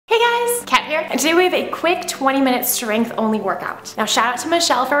Kat here, and today we have a quick 20-minute strength-only workout. Now shout out to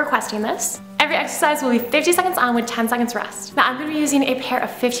Michelle for requesting this. Every exercise will be 50 seconds on with 10 seconds rest. Now I'm going to be using a pair of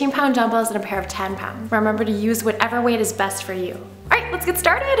 15-pound dumbbells and a pair of 10-pound. Remember to use whatever weight is best for you. Alright, let's get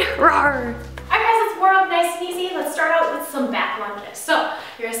started. Roar! Alright guys, let's warm up nice and easy. Let's start out with some back lunges. So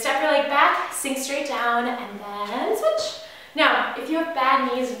you're going to step your leg back, sink straight down, and then switch. Now, if you have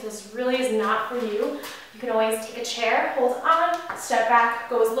bad knees, if this really is not for you, you can always take a chair, hold on, step back,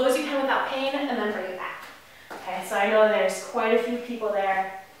 go as low as you can without pain, and then bring it back. Okay, so I know there's quite a few people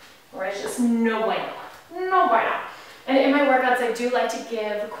there where it's just no bueno. No bueno. And in my workouts, I do like to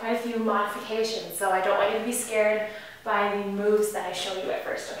give quite a few modifications, so I don't want you to be scared by the moves that I show you at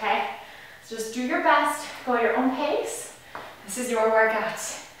first, okay? So just do your best, go at your own pace. This is your workout.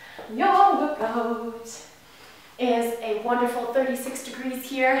 Your workout is a wonderful 36 degrees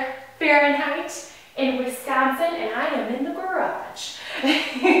here, Fahrenheit, in Wisconsin, and I am in the garage.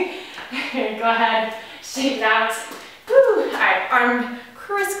 Go ahead, shake it out. Woo. All right, arm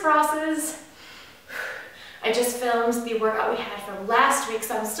crisscrosses. I just filmed the workout we had from last week,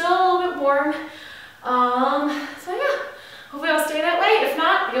 so I'm still a little bit warm. So yeah, hopefully I'll stay that way. If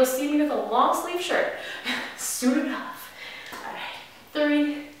not, you'll see me with a long sleeve shirt. Suited up. All right,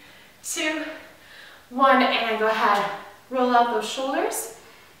 3, 2, 1, and go ahead. Roll out those shoulders.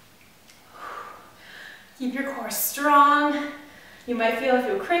 Keep your core strong. You might feel a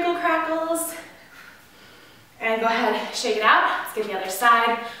few crinkle crackles. And go ahead, shake it out. Let's get the other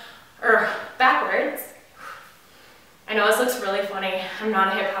side, or backwards. I know this looks really funny. I'm not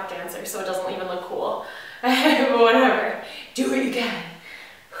a hip hop dancer, so it doesn't even look cool. But whatever, do what you can.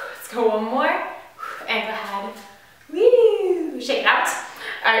 Let's go one more. And go ahead, woo, shake it out.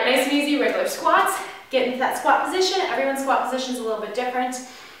 All right, nice and easy, regular squats. Get into that squat position. Everyone's squat position is a little bit different,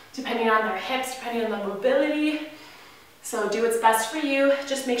 depending on their hips, depending on the mobility. So do what's best for you.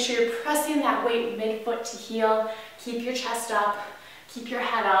 Just make sure you're pressing that weight mid-foot to heel. Keep your chest up, keep your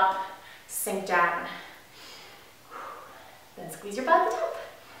head up, sink down. Then squeeze your butt at the top.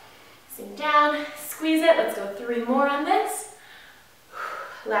 Sink down, squeeze it. Let's go 3 more on this.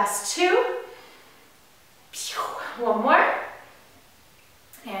 Last 2. 1 more.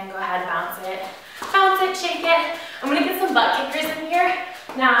 And go ahead, bounce it, shake it. I'm gonna get some butt kickers in here.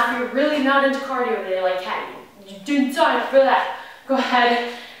 Now, if you're really not into cardio today, like Kat, you didn't sign up for that, go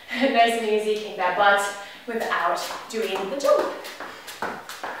ahead, nice and easy, kick that butt without doing the jump.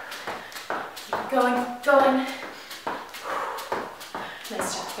 Keep going, going.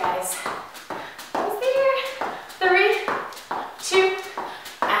 Nice job, guys. Almost there. 3, 2,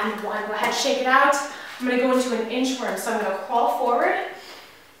 and 1. Go ahead, shake it out. I'm gonna go into an inchworm, so I'm gonna crawl forward,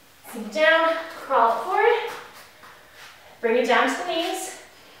 sink down, crawl forward, bring it down to the knees,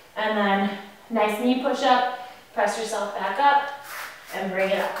 and then nice knee push up, press yourself back up, and bring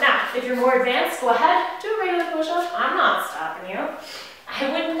it up. Now, if you're more advanced, go ahead, do a regular push up. I'm not stopping you.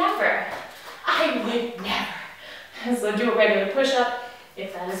 I would never. So do a regular push up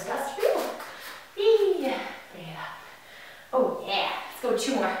if that is best for you. Bring it up. Oh yeah, let's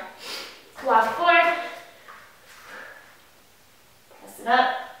go 2 more. Walk forward, press it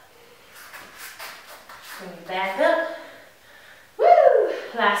up, bring it back up. Woo!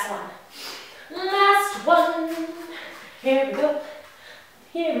 Last one. Last one. Here we go.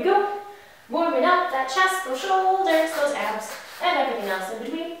 Here we go. Warming up that chest, those shoulders, those abs, and everything else in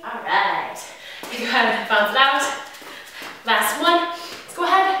between. All right. Go ahead, bounce it out. Last one. Let's go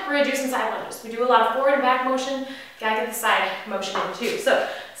ahead. We're gonna do some side lunges. We do a lot of forward and back motion. Gotta get the side motion in too. So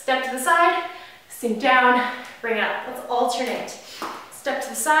step to the side, sink down, bring it up. Let's alternate. Step to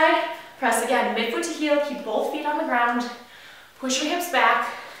the side, press again, midfoot to heel, keep both feet on the ground. Push your hips back,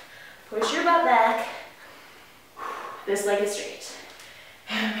 push your butt back. This leg is straight.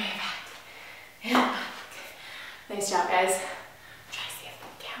 And bring it back. And back. Nice job, guys. Try to see if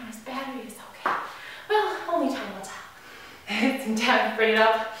the camera's battery is okay. Well, only time will tell. Sink down, bring it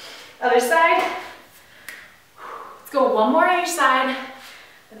up. Other side. Let's go 1 more on each side.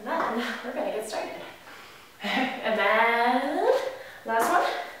 And then we're gonna get started. And then, last one.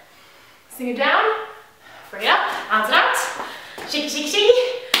 Sink it down, bring it up, bounce it out. Shake, shake, shake.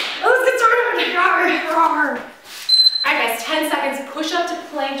 Let's get started. All right guys, 10 seconds. Push up to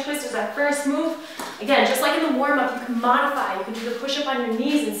plank twist is our first move. Again, just like in the warm up, you can modify. You can do the push up on your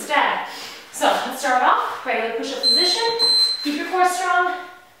knees instead. So let's start off, regular push up position. Keep your core strong.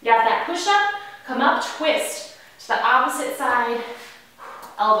 You got that push up, come up, twist to the opposite side,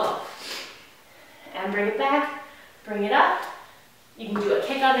 elbow. And bring it back, bring it up. You can do a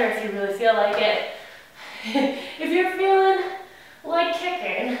kick under if you really feel like it. If you're feeling like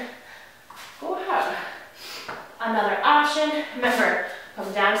kicking, go ahead. Another option, remember,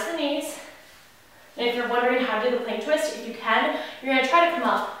 Come down to the knees. And if you're wondering how to do the plank twist, if you can, you're gonna try to come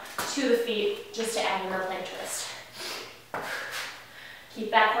up to the feet just to add more plank twist. Keep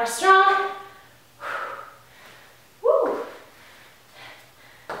that core strong. Woo.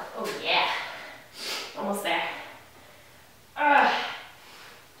 Oh yeah. Almost there.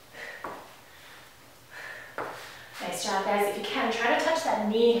 Nice job, guys. If you can, try to touch that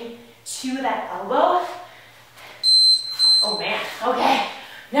knee to that elbow. Oh man, okay.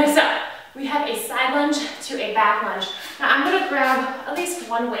 Next up, we have a side lunge to a back lunge. Now I'm gonna grab at least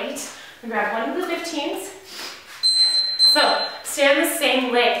one weight. I'm gonna grab one of the 15s. So, stay on the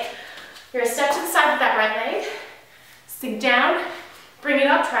same leg. You're gonna step to the side with that right leg, sink down, bring it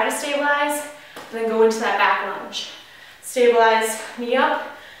up, try to stabilize, and then go into that back lunge. Stabilize, knee up,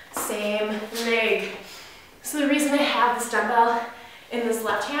 same leg. So the reason I have this dumbbell in this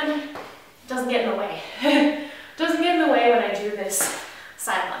left hand, it doesn't get in the way. Doesn't get in the way when I do this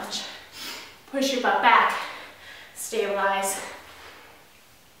side lunge. Push your butt back, stabilize,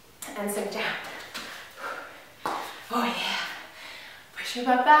 and sink down. Oh yeah. Push your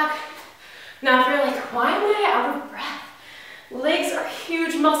butt back. Now if you're like, why am I out of breath? Legs are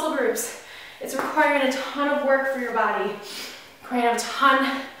huge muscle groups. It's requiring a ton of work for your body. Requiring a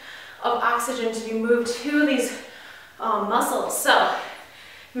ton of oxygen to be moved to these muscles. So,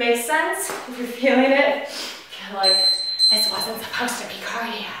 makes sense if you're feeling it. You're like, this wasn't supposed to be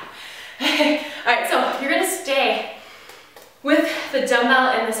cardio. Alright, so you're gonna stay with the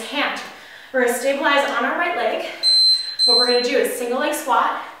dumbbell in this hand. We're gonna stabilize on our right leg. What we're gonna do is single leg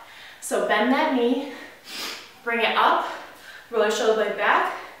squat. So bend that knee, bring it up, roll your shoulder blade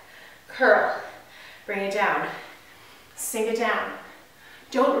back, curl, bring it down, sink it down.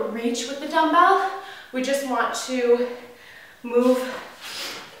 Don't reach with the dumbbell. We just want to move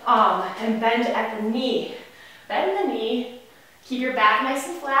and bend at the knee. Bend the knee, keep your back nice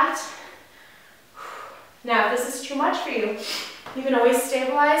and flat. Now, if this is too much for you, you can always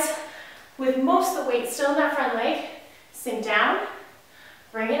stabilize with most of the weight still in that front leg. Sink down,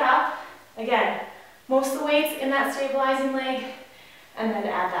 bring it up. Again, most of the weight's in that stabilizing leg, and then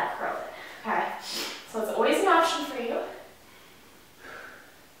add that curl in. Okay, so it's always an option for you.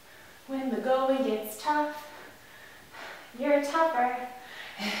 When the going gets tough, you're tougher.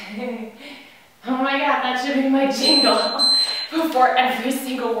 Oh my God, that should be my jingle before every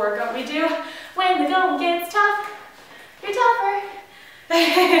single workout we do. When the going gets tough, you're tougher.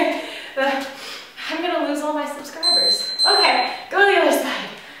 I'm gonna lose all my subscribers. Okay, go to the other side.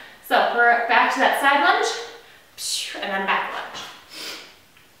 So we're back to that side lunge, and then back lunge.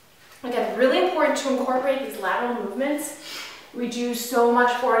 Again, really important to incorporate these lateral movements. We do so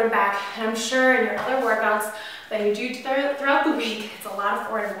much forward and back, and I'm sure in your other workouts that you do throughout the week, it's a lot of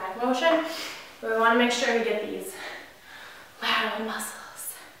forward and back motion, but we want to make sure we get these lateral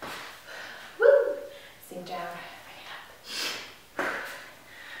muscles. Woo! Sink down, bring it up.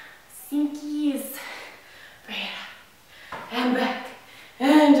 Sinkies, bring it up, and back,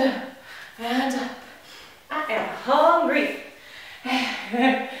 and up, and up. I am hungry.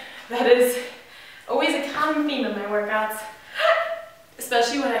 That is always a common theme in my workouts.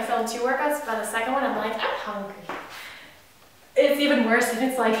 Especially when I film 2 workouts, by the second one I'm like, I'm hungry. It's even worse if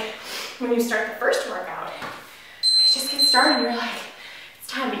it's like when you start the first workout. You just get started and you're like, it's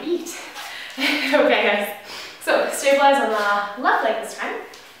time to eat. Okay guys, so stabilize on the left leg this time.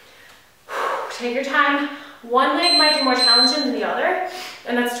 Take your time. One leg might be more challenging than the other,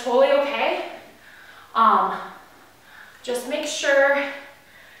 and that's totally okay. Just make sure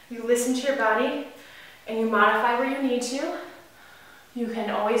you listen to your body and you modify where you need to. You can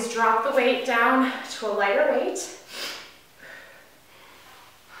always drop the weight down to a lighter weight.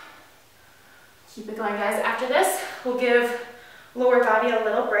 Keep it going, guys. After this, we'll give lower body a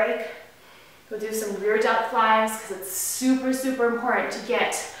little break. We'll do some rear delt flies because it's super, super important to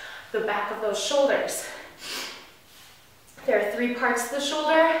get the back of those shoulders. There are 3 parts to the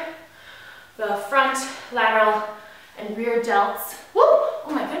shoulder: the front, lateral, and rear delts. Woo!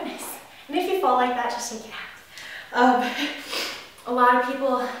 Oh my goodness. And if you fall like that, just take it out. A lot of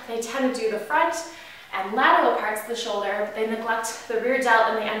people, they tend to do the front and lateral parts of the shoulder, but they neglect the rear delt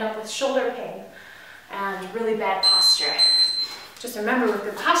and they end up with shoulder pain and really bad posture. Just remember, with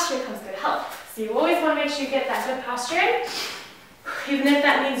good posture comes good health. So you always want to make sure you get that good posture in, even if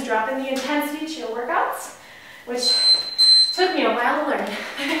that means dropping the intensity to your workouts, which took me a while to learn.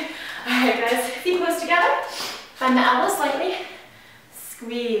 All right, guys, feet close together. Bend the elbows slightly.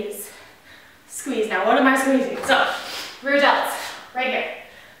 Squeeze. Squeeze. Now, what am I squeezing? So, rear delts, right here.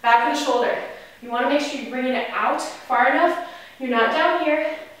 Back of the shoulder. You want to make sure you're bringing it out far enough. You're not down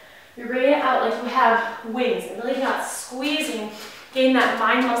here. You're bringing it out like you have wings, and really not squeezing gain that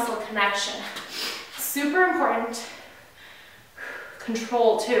mind-muscle connection. Super important.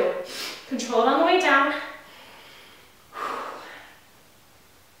 Control too. Control it on the way down.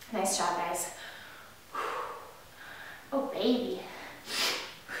 Nice job, guys. Oh, baby.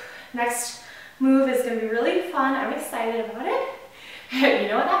 Next move is going to be really fun. I'm excited about it. You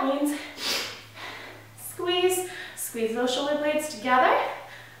know what that means. Squeeze. Squeeze those shoulder blades together.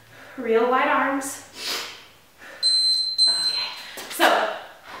 Real wide arms. Okay. So,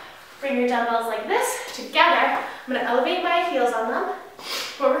 bring your dumbbells like this together. I'm going to elevate my heels on them.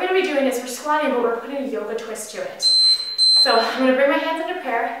 What we're going to be doing is we're squatting, but we're putting a yoga twist to it. So I'm going to bring my hands into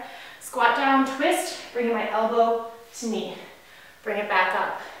prayer, squat down, twist, bringing my elbow to knee. Bring it back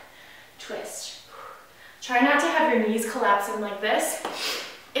up, twist. Try not to have your knees collapse in like this.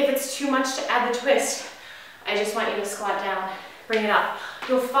 If it's too much to add the twist, I just want you to squat down, bring it up.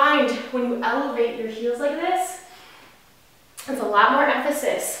 You'll find when you elevate your heels like this, it's a lot more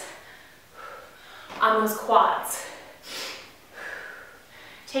emphasis on those quads.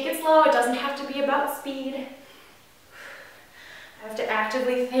 Take it slow, it doesn't have to be about speed. I have to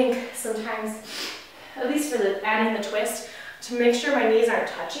actively think sometimes, at least for adding the twist, to make sure my knees aren't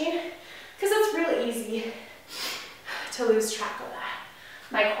touching, because it's really easy to lose track of that.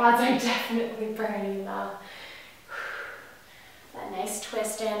 My quads are definitely burning though. That nice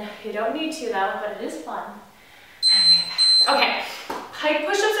twist in. You don't need to though, but it is fun. Okay, pike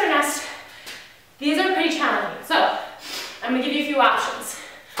push-ups are next. These are pretty challenging, so I'm gonna give you a few options.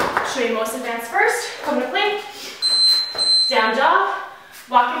 Show you most advanced first. Come to plank. Down dog.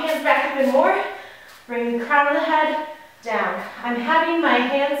 Walk your hands back even more. Bring the crown of the head down. I'm having my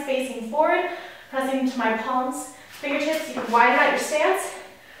hands facing forward, pressing into my palms, fingertips. You can widen out your stance.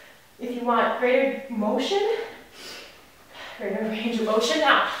 If you want greater motion, greater range of motion.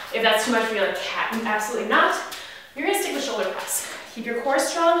 Now, if that's too much for you, like absolutely not. You're gonna stick with shoulder press. Keep your core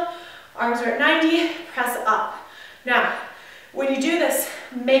strong. Arms are at 90. Press up. Now, when you do this,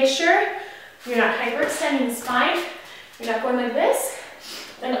 make sure you're not hyperextending the spine. You're not going like this.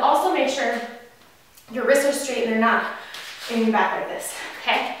 And also make sure your wrists are straight and they're not aiming back like this,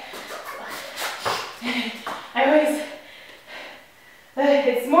 okay? I always,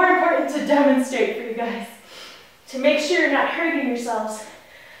 it's more important to demonstrate for you guys. To make sure you're not hurting yourselves.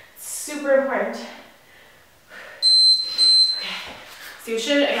 It's super important. Okay. So you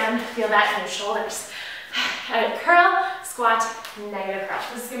should, again, feel that in your shoulders. Curl, squat, negative curl.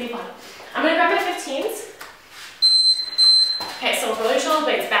 This is gonna be fun. I'm gonna grab my 15s. Okay, so roll your shoulder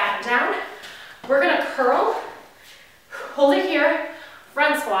blades back and down. We're gonna curl, hold it here,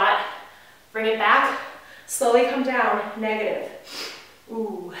 front squat, bring it back, slowly come down, negative.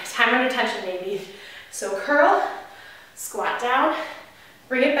 Ooh, time under tension, baby. So curl, squat down,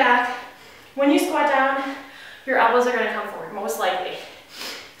 bring it back. When you squat down, your elbows are gonna come forward, most likely.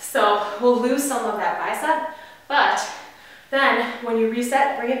 So we'll lose some of that bicep, but then when you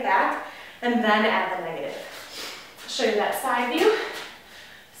reset, bring it back, and then add the negative. I'll show you that side view.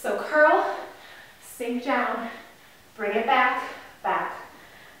 So curl, sink down, bring it back, back,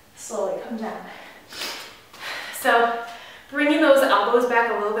 slowly come down. So bringing those elbows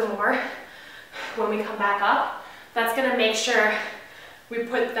back a little bit more when we come back up, that's gonna make sure we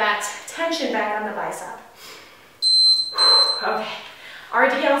put that tension back on the bicep. Okay,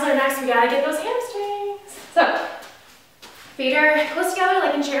 RDLs are next, we gotta get those hamstrings. So, feet are close together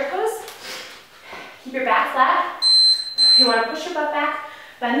like in chair pose. Keep your back flat. You wanna push your butt back,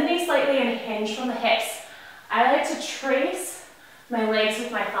 bend the knee slightly and hinge from the hips. I like to trace my legs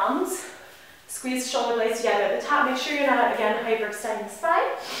with my thumbs. Squeeze shoulder blades together at the top. Make sure you're not, again, hyperextending the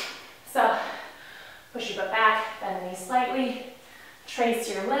spine. So, push your butt back, bend the knee slightly,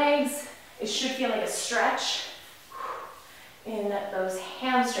 trace your legs. It should feel like a stretch in those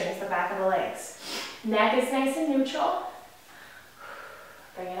hamstrings, the back of the legs. Neck is nice and neutral.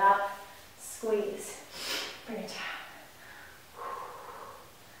 Bring it up, squeeze, bring it down.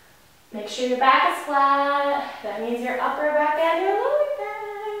 Make sure your back is flat. That means your upper back and your lower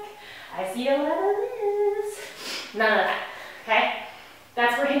back. I see a lot of this. None of that, okay?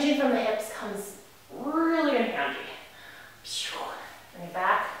 That's where hinging from the hips comes really in handy. Bring it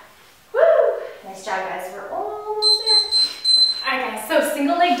back. Woo! Nice job, guys. We're almost there. All right, guys, so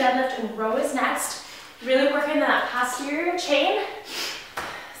single leg deadlift and row is next. Really working that posterior chain.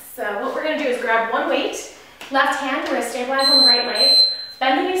 So what we're gonna do is grab one weight, left hand, we're gonna stabilize on the right leg,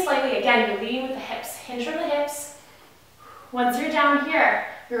 bend the knee slightly, again, you're leading with the hips, hinge from the hips. Once you're down here,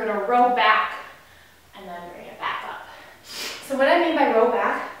 you're gonna row back, and then bring it back up. So what I mean by row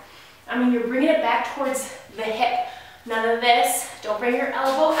back, I mean you're bringing it back towards the hip. None of this, don't bring your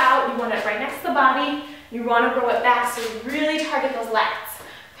elbow out, you want it right next to the body, You want to row it back so you really target those lats.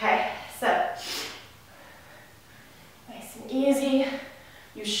 Okay, so nice and easy.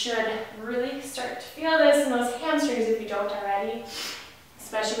 You should really start to feel this in those hamstrings if you don't already,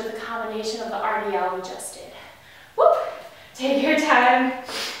 especially with the combination of the RDL we just did. Whoop! Take your time.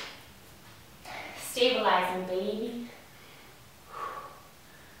 Stabilizing, baby.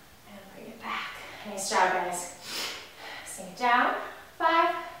 And bring it back. Nice job, guys. Sink down.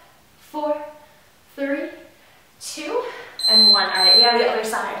 5, 4, 3, 2, and 1. All right, we have the other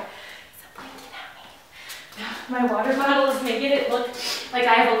side. It's blinking at me. My water bottle is making it look like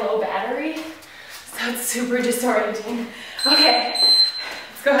I have a low battery, so it's super disorienting. Okay,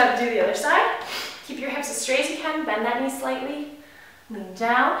 let's go ahead and do the other side. Keep your hips as straight as you can. Bend that knee slightly. Lean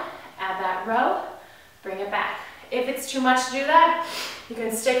down. Add that row. Bring it back. If it's too much to do that, you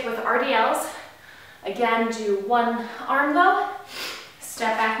can stick with RDLs. Again, do one arm though.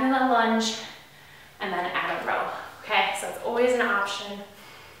 Step back into the lunge, and then add a row. Okay, so it's always an option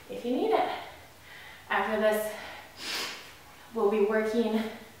if you need it. After this, we'll be working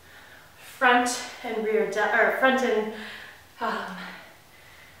front and rear, or front and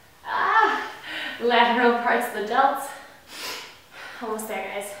lateral parts of the delts. Almost there,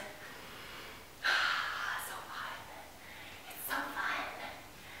 guys. So fun. It's so fun.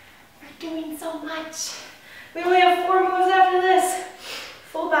 We're doing so much. We only have 4 moves after this.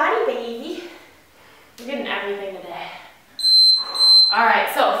 Full body, baby. We're getting everything today. All right,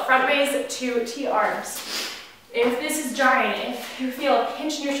 so front raise to T-arms. If this is jarring, if you feel a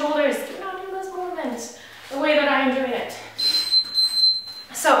pinch in your shoulders, do not do this movement the way that I am doing it.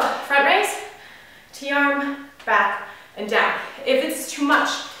 So front raise, T-arm, back, and down. If it's too much,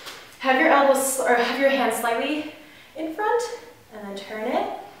 have your elbows or have your hands slightly in front, and then turn it,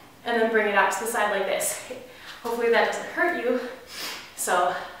 and then bring it out to the side like this. Hopefully that doesn't hurt you.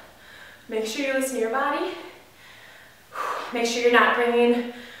 So make sure you listen to your body. Make sure you're not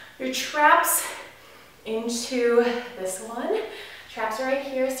bringing your traps into this one. Traps are right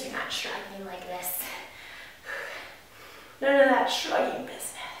here, so you're not shrugging like this. None of that shrugging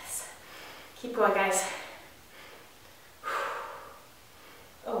business. Keep going, guys.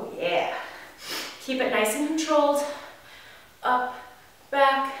 Oh yeah. Keep it nice and controlled. Up,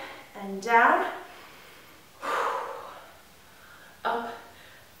 back, and down. Up,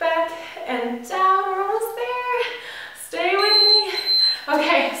 back, and down. We're almost there. Stay with me.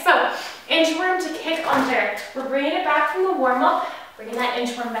 Okay, so inchworm to kick under. We're bringing it back from the warm-up. Bringing that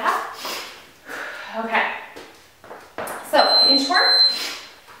inchworm back. Okay. So inchworm.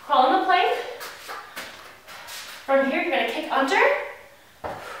 Crawl in the plank. From here, you're going to kick under.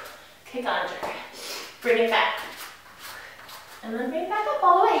 Kick under. Bring it back. And then bring it back up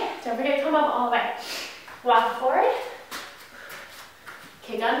all the way. Don't forget to come up all the way. Walk forward.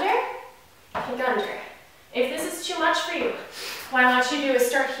 Kick under. Kick under. If this is too much for you, what I want you to do is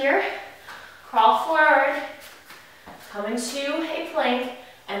start here, crawl forward, come into a plank,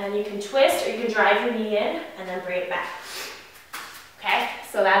 and then you can twist or you can drive your knee in and then bring it back. Okay,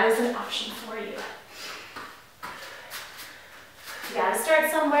 so that is an option for you. You gotta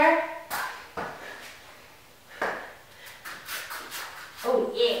start somewhere. Oh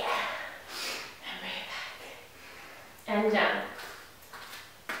yeah. And bring it back. And down.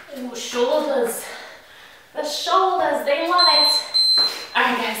 Ooh, shoulders. The shoulders, they love it. All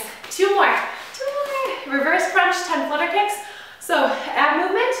right, guys, 2 more. 2 more. Reverse crunch, 10 flutter kicks. So ab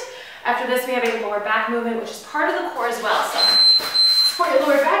movement. After this, we have a lower back movement, which is part of the core as well. So support your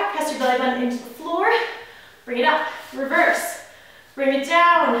lower back, press your belly button into the floor. Bring it up, reverse. Bring it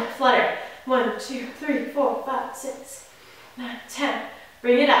down, flutter. 1, 2, 3, 4, 5, 6, 9, 10.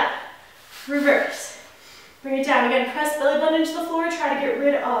 Bring it up, reverse. Bring it down. Again, press belly button into the floor. Try to get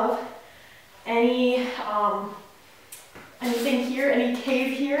rid of any anything here, any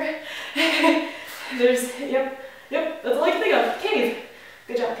cave here. There's, yep, that's all I can think of, cave.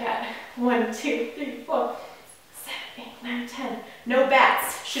 Good job, cat. 1, 2, 3, 4, 7, 8, 9, 10. No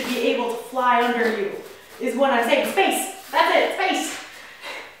bats should be able to fly under you, is what I'm saying. Space, that's it, space.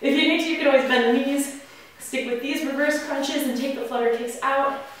 If you need to, you can always bend the knees, stick with these reverse crunches and take the flutter kicks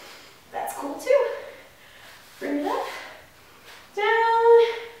out. That's cool too. Bring it up, down.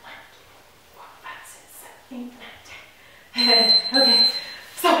 1, 2, 3, 4, 5, 6, 7, 8, 9, 10. Okay,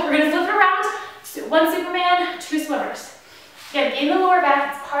 so we're gonna flip it around. 1 Superman, 2 swimmers. Again, gain the lower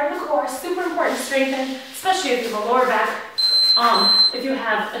back, it's part of the core, super important to strengthen, especially if you have a lower back, if you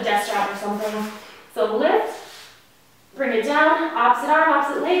have a desk job or something. So lift, bring it down, opposite arm,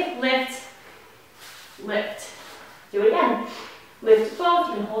 opposite leg, lift, lift. Do it again. Lift both,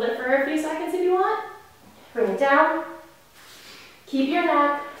 you can hold it for a few seconds if you want. Bring it down. Keep your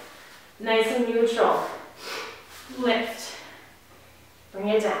neck nice and neutral. lift, bring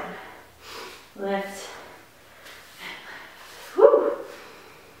it down, lift, whoo,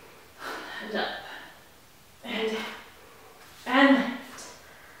 and up, and lift, and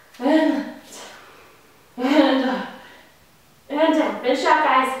lift, and up, and down. Finish out,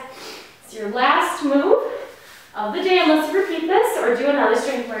 guys. It's your last move of the day, unless you repeat this or do another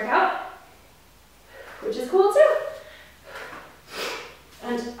strength workout, which is cool too.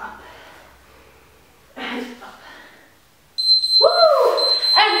 And up, and up. Woo!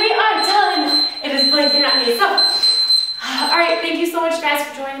 And we are done. It is blinking at me. So, all right, thank you so much, guys,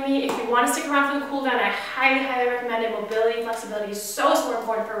 for joining me. If you want to stick around for the cool down, I highly, highly recommend it. Mobility and flexibility is so, so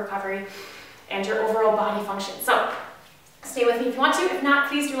important for recovery and your overall body function. So, stay with me if you want to. If not,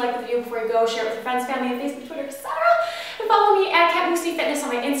 please do like the video before you go. Share it with your friends, family, on Facebook, Twitter, etc. And follow me at Cat Fitness on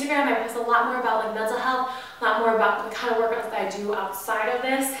my Instagram. I post a lot more about like mental health, a lot more about the kind of workouts that I do outside of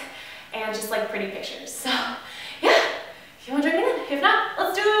this, and just like pretty pictures. So, yeah. If you want to join me then. If not,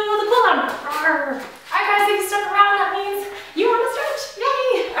 let's do the cool down. Alright guys, if you stuck around, that means you want to stretch.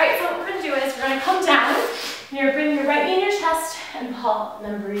 Yay! Alright, so what we're going to do is we're going to come down. You're going to bring your right knee in your chest and pull, and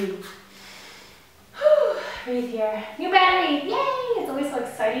then breathe. Whew. Breathe here. New battery. Yay! It's always so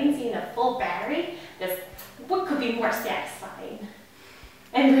exciting seeing a full battery. Just what could be more satisfying?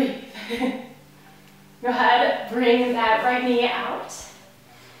 And breathe. Go ahead, bring that right knee out.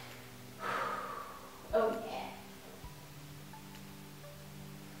 Oh yeah.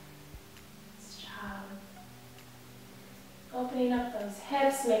 Opening up those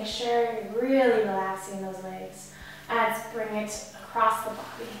hips, make sure you're really relaxing those legs. And bring it across the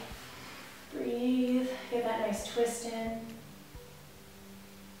body. Breathe, get that nice twist in.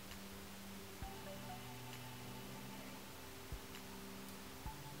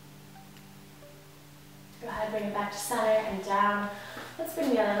 Go ahead, bring it back to center and down. Let's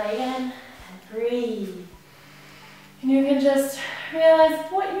bring the other leg in and breathe. And you can just realize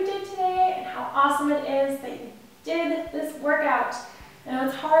what you did today and how awesome it is that you did this workout. I know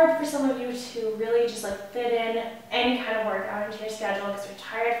it's hard for some of you to really just like fit in any kind of workout into your schedule because you're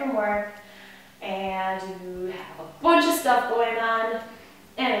tired from work and you have a bunch of stuff going on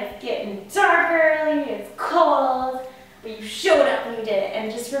and it's getting dark early, it's cold, but you showed up and you did it,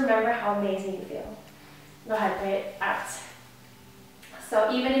 and just remember how amazing you feel. Go ahead, breathe it out.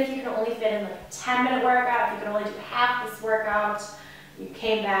 So even if you can only fit in like a 10-minute workout, if you can only do half this workout, you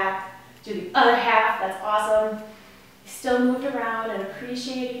came back, do the other half, that's awesome. You still moved around and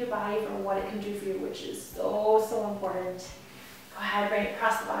appreciated your body for what it can do for you, which is so, so important. Go ahead, bring it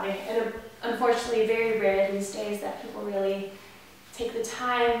across the body. And unfortunately, very rare these days that people really take the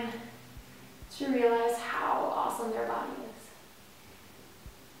time to realize how awesome their body is.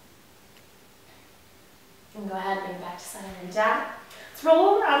 And go ahead, bring it back to center and down. Let's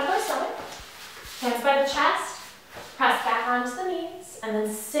roll over onto our stomach. Hands by the chest. Press back onto the knees. And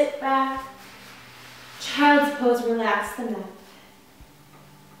then sit back. Child's pose, relax the neck.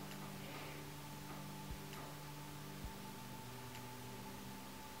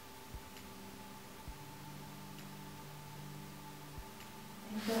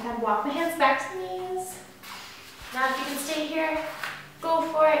 And go ahead, walk the hands back to the knees. Now if you can stay here, go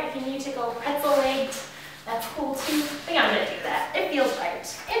for it. If you need to go pretzel legged, that's cool too. I think I'm gonna do that. It feels right.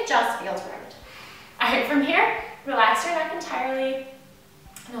 It just feels right. All right, from here, relax your neck entirely.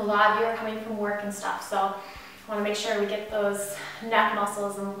 And a lot of you are coming from work and stuff, so I want to make sure we get those neck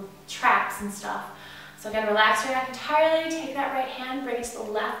muscles and traps and stuff. So again, relax your neck entirely. Take that right hand, bring it to the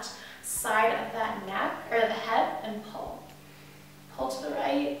left side of that neck, or the head, and pull. Pull to the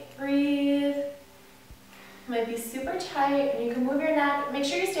right, breathe. It might be super tight, and you can move your neck. Make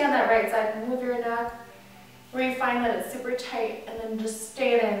sure you stay on that right side. Move your neck where you find that it's super tight, and then just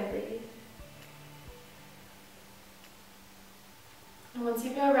stay there and breathe. And once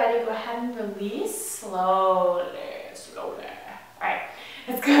you feel ready, go ahead and release slowly, slowly. All right,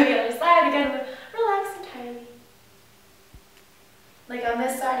 let's go to the other side. Again, relax entirely. Like on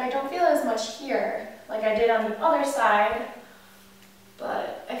this side, I don't feel as much here, like I did on the other side,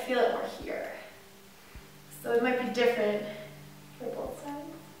 but I feel it more here. So it might be different for both sides.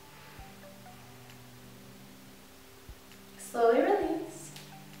 Slowly release.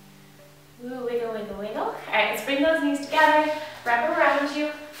 Ooh, wiggle, wiggle, wiggle. All right, let's bring those knees together. Wrap them around you.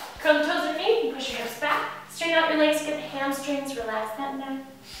 Curl the toes underneath and push your hips back. Straighten out your legs to get the hamstrings. Relax that neck.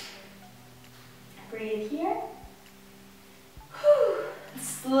 Breathe here. Whew.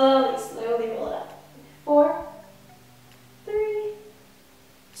 Slowly, slowly roll it up. 4, 3,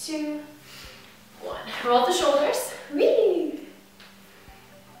 2, 1. Roll up the shoulders. Whee!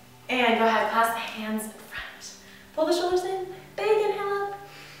 And go ahead, clasp the hands in front. Pull the shoulders in. Big inhale up.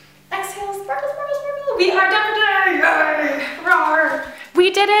 Exhale, sparkle, sparkle, sparkle. We are done for today. Yay! Roar. We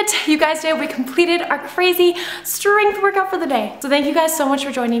did it, you guys did. We completed our crazy strength workout for the day. So thank you guys so much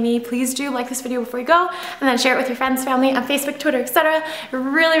for joining me. Please do like this video before you go, and then share it with your friends, family on Facebook, Twitter, etc. It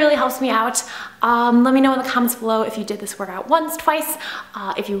really, really helps me out. Let me know in the comments below if you did this workout once, twice,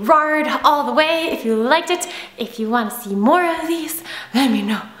 if you roared all the way, if you liked it, if you want to see more of these, let me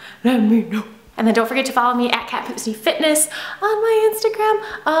know, let me know. And then don't forget to follow me at @CatPoopsMeFitness on my Instagram.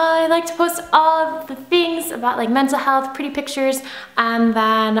 I like to post all of the things about like mental health, pretty pictures, and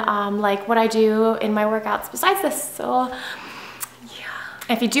then like what I do in my workouts besides this. So yeah.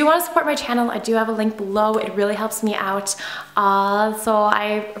 And if you do want to support my channel, I do have a link below. It really helps me out. So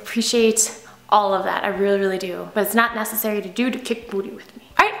I appreciate all of that. I really, really do. But it's not necessary to do to kick booty with me.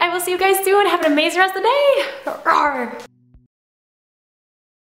 All right, I will see you guys soon. Have an amazing rest of the day. Roar.